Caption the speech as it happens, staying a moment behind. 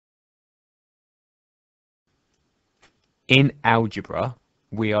In algebra,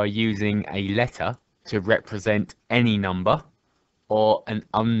 we are using a letter to represent any number or an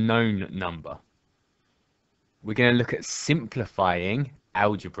unknown number. We're going to look at simplifying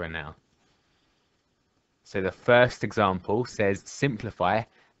algebra now. So the first example says simplify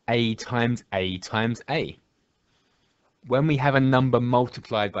a times a times a. When we have a number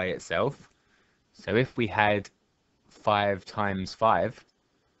multiplied by itself, so if we had 5 times 5,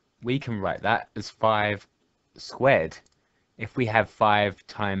 we can write that as 5 squared. If we have 5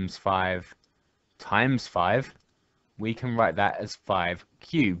 times 5 times 5, we can write that as 5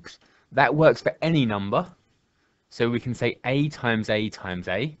 cubed. That works for any number. So we can say a times a times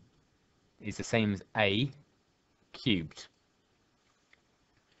a is the same as a cubed.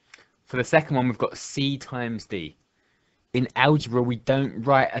 For the second one, we've got c times d. In algebra, we don't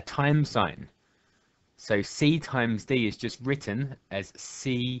write a times sign. So c times d is just written as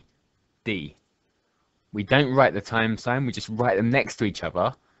cd. We don't write the times sign, we just write them next to each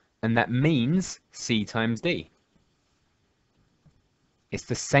other, and that means c times d. It's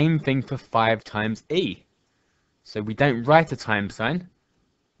the same thing for 5 times e. So we don't write a times sign,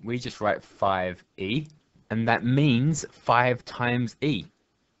 we just write 5e, and that means 5 times e.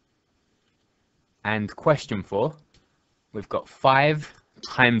 And question 4, we've got 5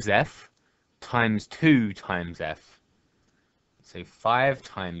 times f times 2 times f. So 5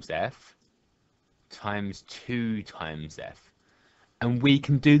 times f times 2 times f. And we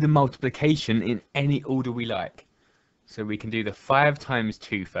can do the multiplication in any order we like. So we can do the 5 times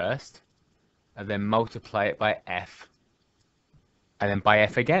 2 first, and then multiply it by f, and then by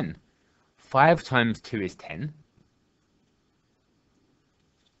f again. 5 times 2 is 10,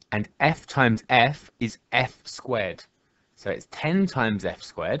 and f times f is f squared. So it's 10 times f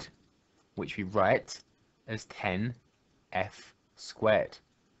squared, which we write as 10f squared.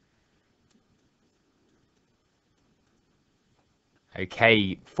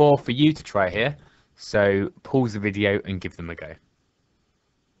 Okay, 4 for you to try here, so pause the video and give them a go.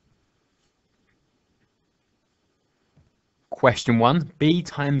 Question 1, b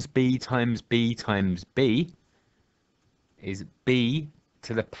times b times b times b is b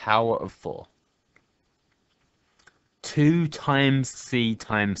to the power of 4. 2 times c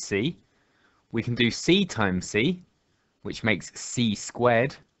times c, we can do c times c, which makes c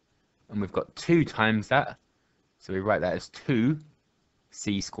squared, and we've got 2 times that, so we write that as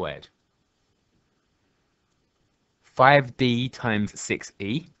 2c squared. 5d times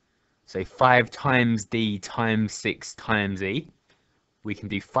 6e, so 5 times d times 6 times e. We can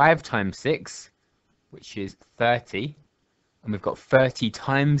do 5 times 6, which is 30, and we've got 30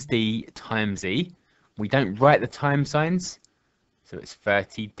 times d times e. We don't write the times signs, so it's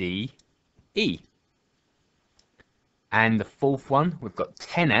 30d e. And the fourth one, we've got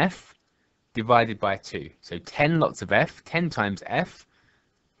 10f divided by 2. So 10 lots of f, 10 times f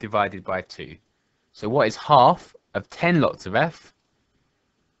divided by 2. So what is half of 10 lots of f?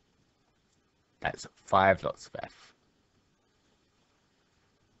 That's 5 lots of f.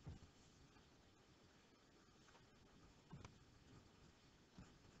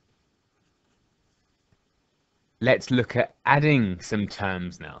 Let's look at adding some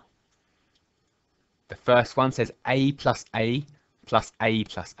terms now. The first one says a plus a plus a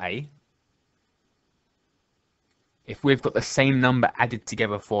plus a. If we've got the same number added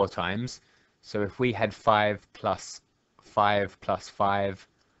together 4 times, so if we had 5 plus 5 plus 5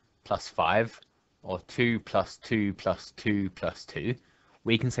 plus 5, or 2 plus 2 plus 2 plus 2,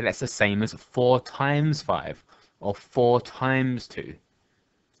 we can say that's the same as 4 times 5, or 4 times 2.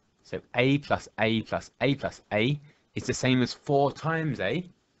 So a plus a plus a plus a is the same as 4 times a,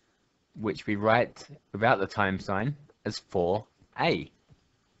 which we write without the times sign as 4a.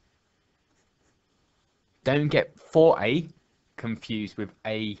 Don't get 4a confused with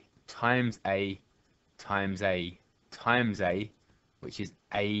a times a times a times a, which is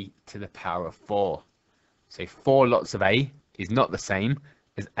a to the power of 4. So 4 lots of a is not the same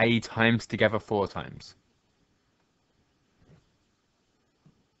as a times together 4 times.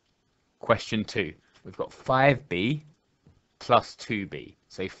 Question 2. We've got 5b plus 2b.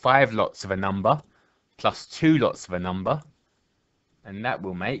 So 5 lots of a number plus 2 lots of a number, and that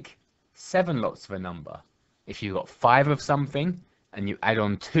will make 7 lots of a number. If you've got 5 of something and you add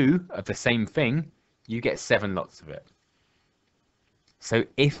on 2 of the same thing, you get 7 lots of it. So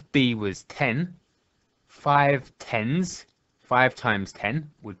if b was 10, 5 tens, 5 times 10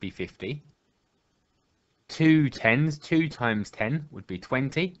 would be 50. 2 tens, 2 times 10 would be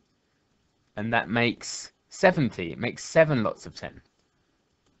 20. And that makes 70. It makes 7 lots of 10.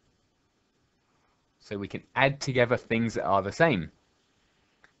 So we can add together things that are the same.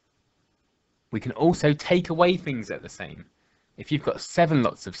 We can also take away things that are the same. If you've got 7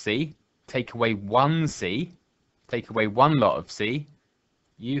 lots of C, take away 1 C, take away 1 lot of C,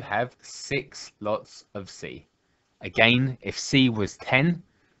 you have 6 lots of C. Again, if C was 10,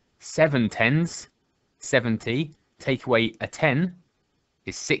 7 tens, 70, take away a 10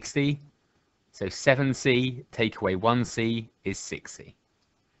 is 60, so 7C, take away 1C is 6C.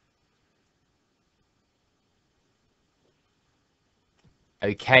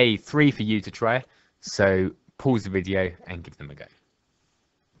 Okay, 3 for you to try, so pause the video and give them a go.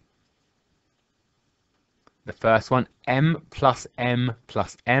 The first one, m plus m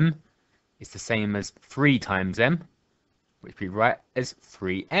plus m is the same as 3 times m, which we write as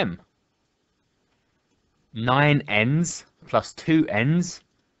 3m. 9 n's plus 2 n's,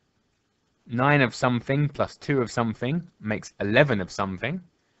 9 of something plus 2 of something makes 11 of something.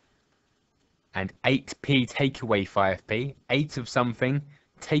 And 8p take away 5p, 8 of something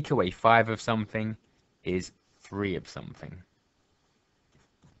take away 5 of something is 3 of something.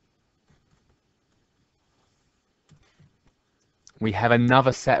 We have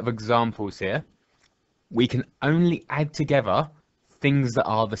another set of examples here. We can only add together things that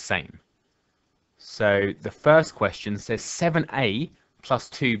are the same. So the first question says 7a plus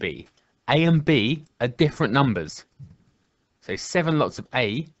 2b. A and b are different numbers. So 7 lots of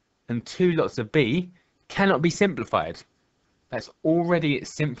a and 2 lots of b cannot be simplified. That's already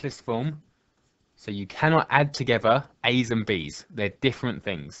its simplest form. So you cannot add together a's and b's. They're different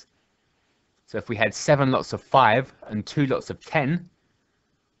things. So if we had 7 lots of 5 and 2 lots of 10,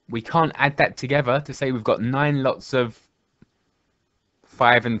 we can't add that together to say we've got 9 lots of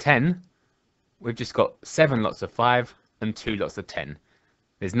 5 and 10. We've just got 7 lots of 5 and 2 lots of 10.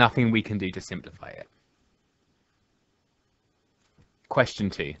 There's nothing we can do to simplify it. Question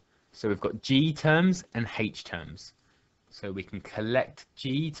 2. So we've got g terms and h terms. So we can collect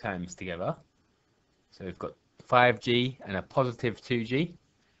g terms together. So we've got 5g and a positive 2g.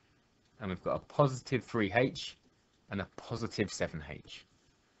 And we've got a positive 3h and a positive 7h.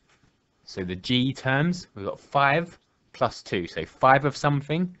 So the g terms, we've got 5 plus 2. So 5 of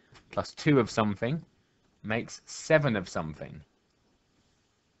something plus 2 of something makes 7 of something.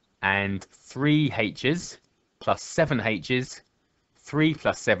 And 3 h's plus 7 h's, 3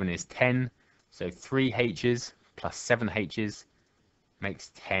 plus 7 is 10, so 3 h's plus 7 h's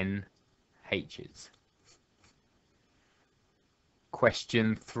makes 10 h's.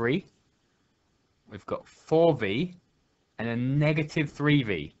 Question 3, we've got 4v and a negative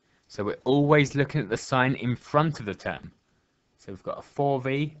 3v, so we're always looking at the sign in front of the term. So we've got a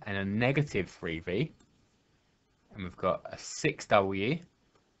 4v and a negative 3v, and we've got a 6w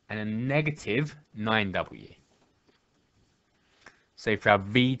and a negative 9w. So for our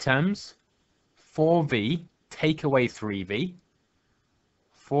v terms, 4v take away 3v.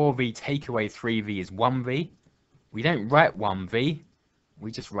 4v take away 3v is 1v. We don't write 1v,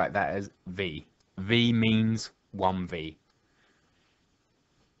 we just write that as v. v means 1v.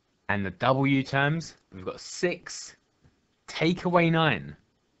 And the w terms, we've got 6 take away 9.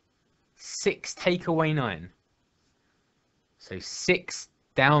 6 take away 9. So 6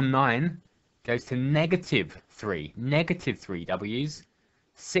 down 9 goes to negative 3. Negative 3 w's.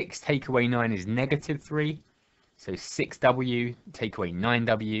 6 take away 9 is negative 3. So 6w take away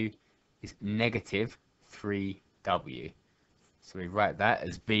 9w is negative 3w. So we write that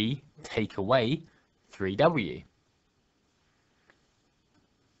as v take away 3w.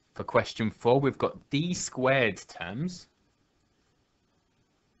 For question 4, we've got d squared terms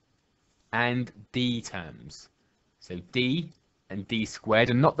and d terms. So d and d squared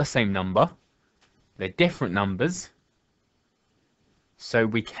are not the same number. They're different numbers. So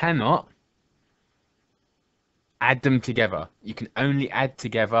we cannot add them together. You can only add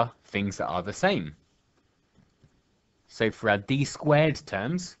together things that are the same. So for our d squared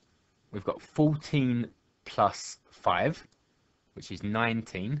terms, we've got 14 plus 5, which is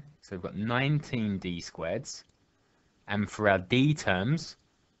 19. So we've got 19 d squareds. And for our d terms,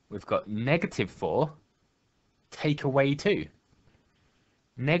 we've got negative 4 take away 2.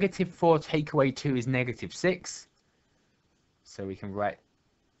 Negative 4 take away 2 is negative 6. So we can write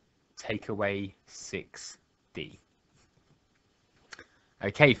take away 6d.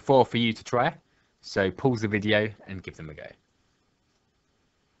 Okay, 4 for you to try. So pause the video and give them a go.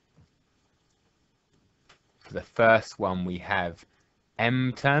 For the first one, we have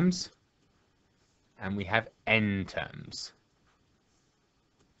m terms and we have n terms.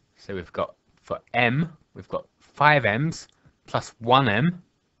 So we've got, for m, we've got 5m's plus 1m.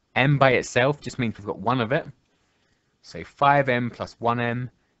 m by itself just means we've got one of it. So 5m plus 1m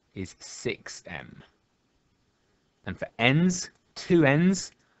is 6m. And for n's,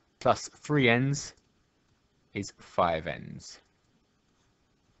 2n's plus 3n's is 5n's.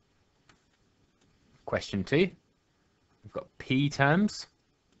 Question 2, we've got p terms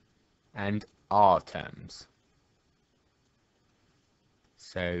and r terms.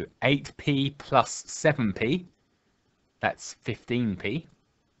 So 8p plus 7p, that's 15p.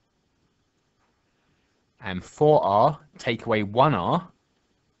 And 4r, take away 1r,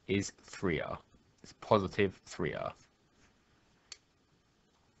 is 3r. It's positive 3r.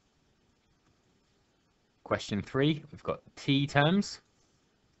 Question 3, we've got t terms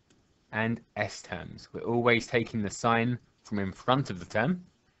and s terms. We're always taking the sign from in front of the term.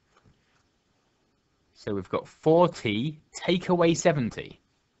 So we've got 4t, take away 7t.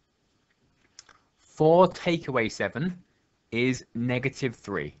 4 take away 7 is negative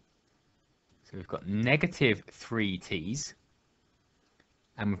 3. So we've got negative 3t's.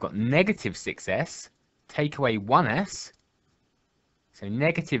 And we've got negative 6s, take away 1s. So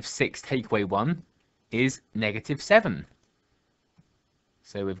negative 6 take away 1 is negative 7.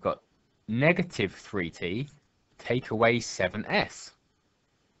 So we've got negative 3t, take away 7s.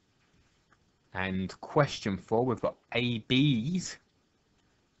 And question 4, we've got ABs,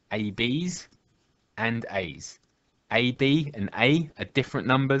 and A's. AB and A are different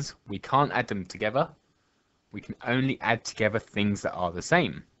numbers. We can't add them together. We can only add together things that are the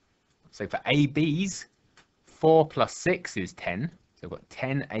same. So for ABs, 4 plus 6 is 10. So we've got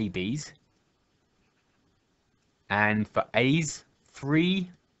 10 ABs. And for A's,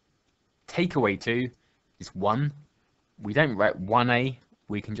 3 take away 2 is 1. We don't write 1A,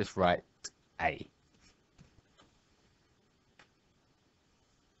 we can just write A.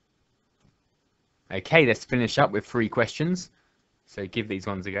 Okay, let's finish up with 3 questions. So give these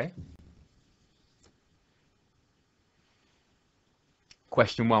ones a go.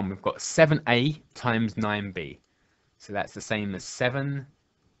 Question 1, we've got 7a times 9b. So that's the same as 7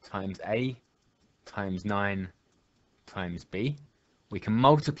 times a times 9 times b. We can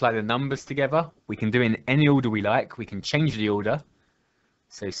multiply the numbers together. We can do it in any order we like. We can change the order.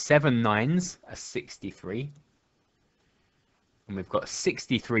 So 7 9s are 63. And we've got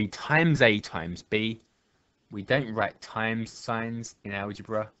 63 times a times b. We don't write times signs in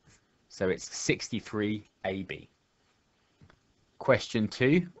algebra. So it's 63ab. Question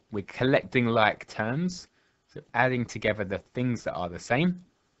 2, we're collecting like terms, so adding together the things that are the same.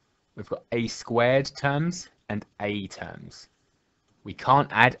 We've got a squared terms and a terms. We can't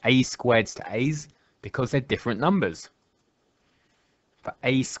add a squareds to a's because they're different numbers. For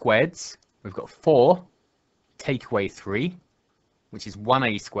a squareds, we've got 4 take away 3, which is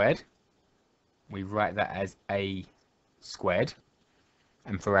 1a squared. We write that as a squared.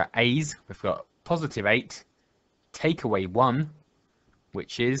 And for our a's, we've got positive 8 take away 1,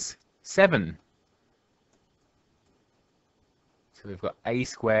 which is 7. So we've got a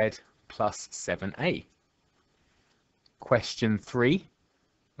squared plus 7a. Question 3,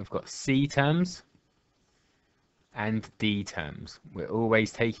 we've got c terms and d terms. We're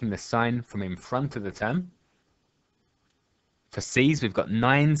always taking the sign from in front of the term. For c's, we've got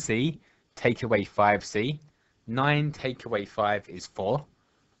 9c, take away 5c. 9 take away 5 is 4.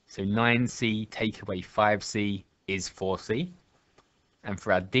 So 9c take away 5c is 4c. And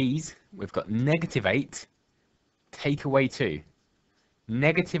for our d's, we've got negative 8 take away 2.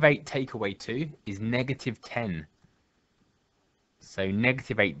 Negative 8 take away 2 is negative 10. So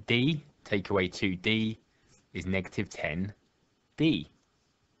negative 8d take away 2d is negative 10d.